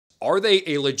Are they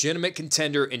a legitimate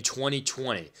contender in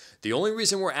 2020? The only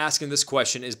reason we're asking this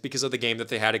question is because of the game that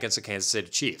they had against the Kansas City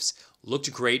Chiefs.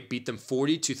 Looked great, beat them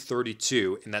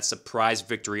 40-32 in that surprise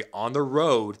victory on the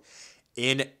road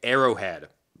in Arrowhead.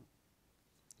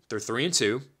 They're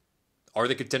 3-2. Are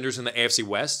they contenders in the AFC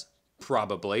West?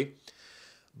 Probably.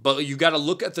 But you got to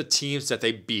look at the teams that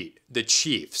they beat. The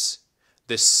Chiefs,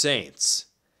 the Saints,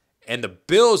 and the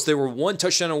Bills. They were one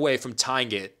touchdown away from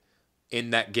tying it in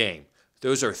that game.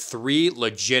 Those are three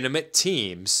legitimate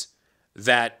teams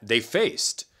that they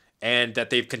faced and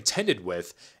that they've contended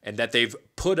with and that they've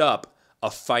put up a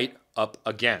fight up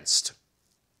against.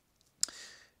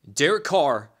 Derek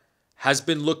Carr has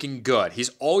been looking good. He's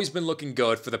always been looking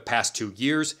good for the past 2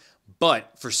 years,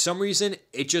 but for some reason,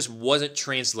 it just wasn't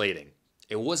translating.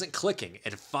 It wasn't clicking.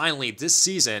 And finally, this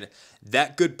season,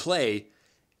 that good play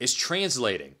is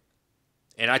translating.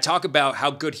 And I talk about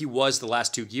how good he was the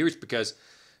last 2 years because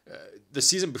the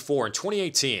season before, in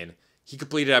 2018, he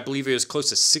completed, I believe it was close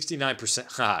to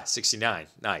 69%. 69.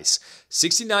 Nice.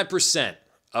 69%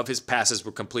 of his passes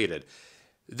were completed.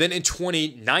 Then in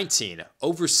 2019,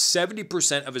 over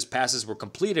 70% of his passes were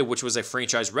completed, which was a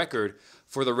franchise record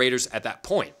for the Raiders at that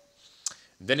point.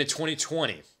 Then in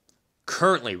 2020,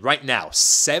 currently, right now,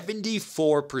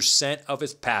 74% of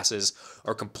his passes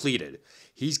are completed.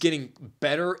 He's getting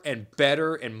better and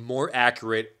better and more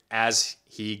accurate as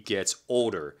he gets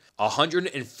older.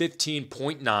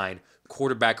 115.9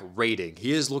 quarterback rating.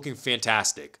 He is looking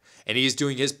fantastic, and he is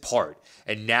doing his part.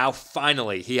 And now,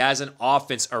 finally, he has an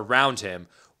offense around him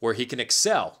where he can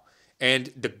excel.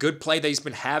 And the good play that he's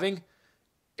been having,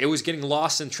 it was getting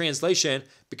lost in translation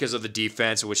because of the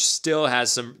defense, which still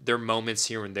has their moments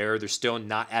here and there. They're still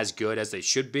not as good as they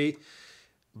should be.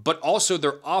 But also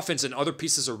their offense and other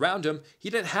pieces around him, he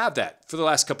didn't have that for the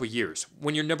last couple of years.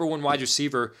 When your number one wide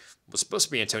receiver was supposed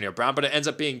to be Antonio Brown, but it ends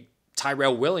up being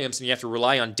Tyrell Williams, and you have to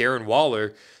rely on Darren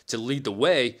Waller to lead the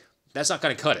way, that's not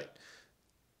going to cut it.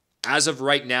 As of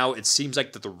right now, it seems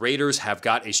like that the Raiders have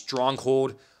got a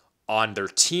stronghold on their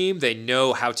team. They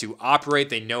know how to operate.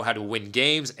 They know how to win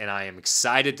games, and I am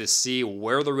excited to see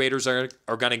where the Raiders are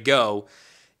going to go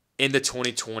in the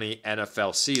 2020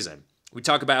 NFL season. We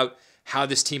talk about how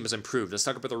this team has improved. Let's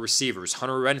talk about the receivers.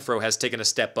 Hunter Renfrow has taken a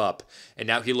step up, and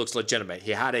now he looks legitimate. He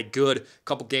had a good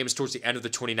couple games towards the end of the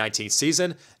 2019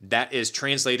 season. That is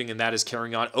translating, and that is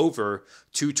carrying on over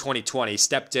to 2020.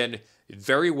 Stepped in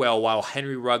very well while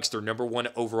Henry Ruggs, their number one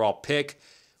overall pick,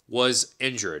 was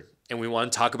injured. And we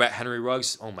want to talk about Henry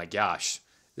Ruggs. Oh my gosh,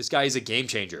 this guy is a game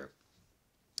changer.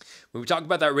 When we talk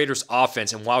about that Raiders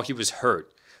offense and while he was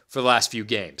hurt for the last few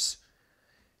games,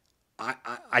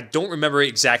 I don't remember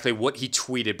exactly what he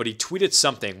tweeted, but he tweeted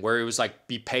something where it was like,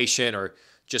 be patient or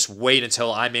just wait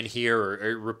until I'm in here,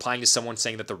 or replying to someone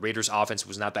saying that the Raiders offense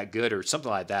was not that good or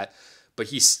something like that. But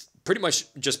he's pretty much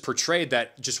just portrayed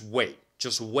that just wait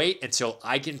until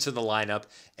I get into the lineup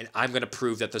and I'm going to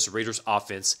prove that this Raiders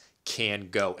offense can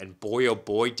go. And boy, oh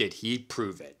boy, did he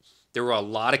prove it. There were a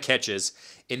lot of catches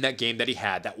in that game that he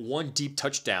had. That one deep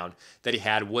touchdown that he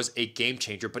had was a game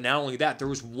changer. But not only that, there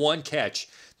was one catch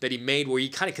that he made where he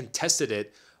kind of contested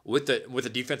it with a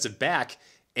defensive back,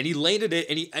 and he landed it,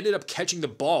 and he ended up catching the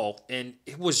ball, and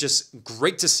it was just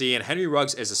great to see. And Henry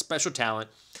Ruggs is a special talent.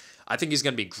 I think he's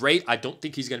going to be great. I don't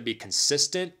think he's going to be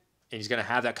consistent, and he's going to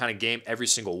have that kind of game every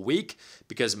single week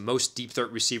because most deep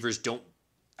threat receivers don't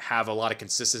have a lot of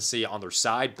consistency on their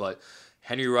side, but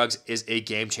Henry Ruggs is a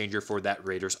game changer for that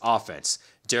Raiders offense.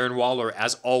 Darren Waller,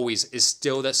 as always, is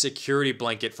still that security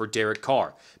blanket for Derek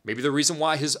Carr. Maybe the reason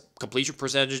why his completion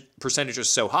percentage is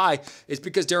so high is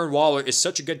because Darren Waller is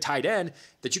such a good tight end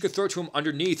that you could throw to him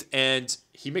underneath and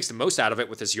he makes the most out of it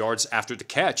with his yards after the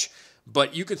catch.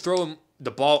 But you could throw him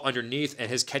the ball underneath and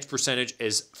his catch percentage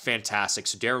is fantastic.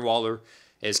 So Darren Waller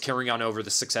is carrying on over the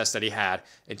success that he had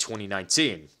in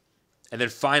 2019. And then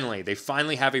finally, they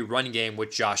have a run game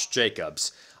with Josh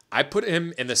Jacobs. I put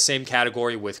him in the same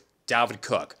category with Dalvin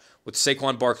Cook, with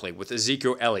Saquon Barkley, with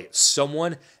Ezekiel Elliott.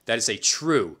 Someone that is a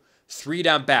true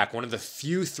three-down back, one of the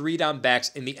few three-down backs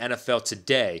in the NFL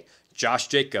today. Josh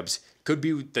Jacobs could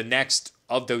be the next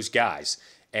of those guys.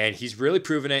 And he's really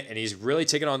proven it, and he's really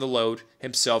taken on the load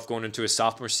himself going into his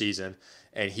sophomore season.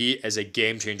 And he is a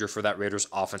game changer for that Raiders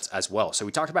offense as well. So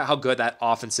we talked about how good that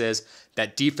offense is.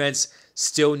 That defense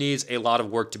still needs a lot of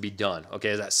work to be done.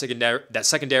 Okay, that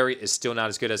secondary is still not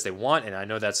as good as they want, and I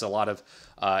know that's a lot of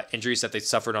injuries that they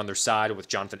suffered on their side with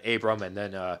Jonathan Abram, and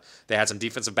then they had some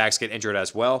defensive backs get injured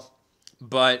as well.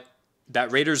 But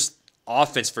that Raiders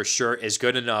offense for sure is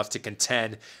good enough to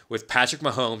contend with Patrick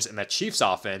Mahomes and that Chiefs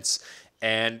offense,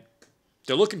 and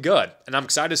they're looking good. And I'm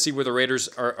excited to see where the Raiders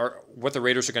are what the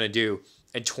Raiders are going to do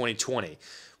in 2020.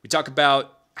 We talk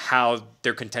about how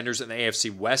they're contenders in the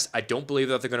AFC West. I don't believe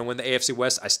that they're going to win the AFC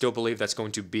West. I still believe that's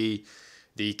going to be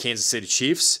the Kansas City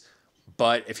Chiefs.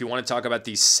 But if you want to talk about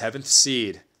the 7th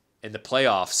seed in the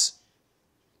playoffs,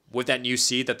 with that new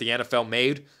seed that the NFL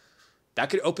made, that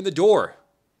could open the door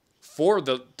for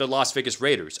the Las Vegas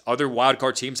Raiders. Other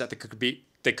wildcard teams that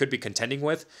they could be contending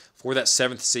with for that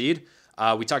 7th seed.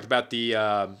 We talked about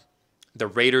the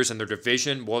Raiders and their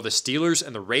division. Well, the Steelers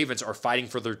and the Ravens are fighting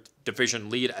for their division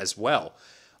lead as well.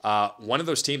 One of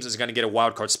those teams is going to get a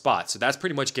wild card spot. So that's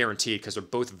pretty much guaranteed because they're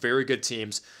both very good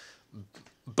teams.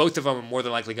 Both of them are more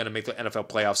than likely going to make the NFL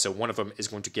playoffs, so one of them is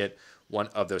going to get one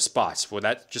of those spots. Well,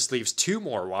 that just leaves 2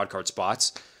 more wild card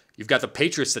spots. You've got the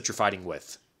Patriots that you're fighting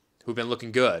with, who've been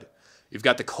looking good. You've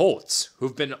got the Colts,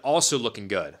 who've been also looking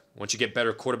good. Once you get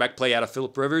better quarterback play out of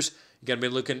Phillip Rivers, you're going to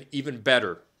be looking even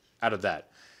better out of that.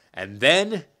 And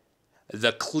then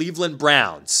the Cleveland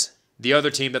Browns, the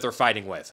other team that they're fighting with.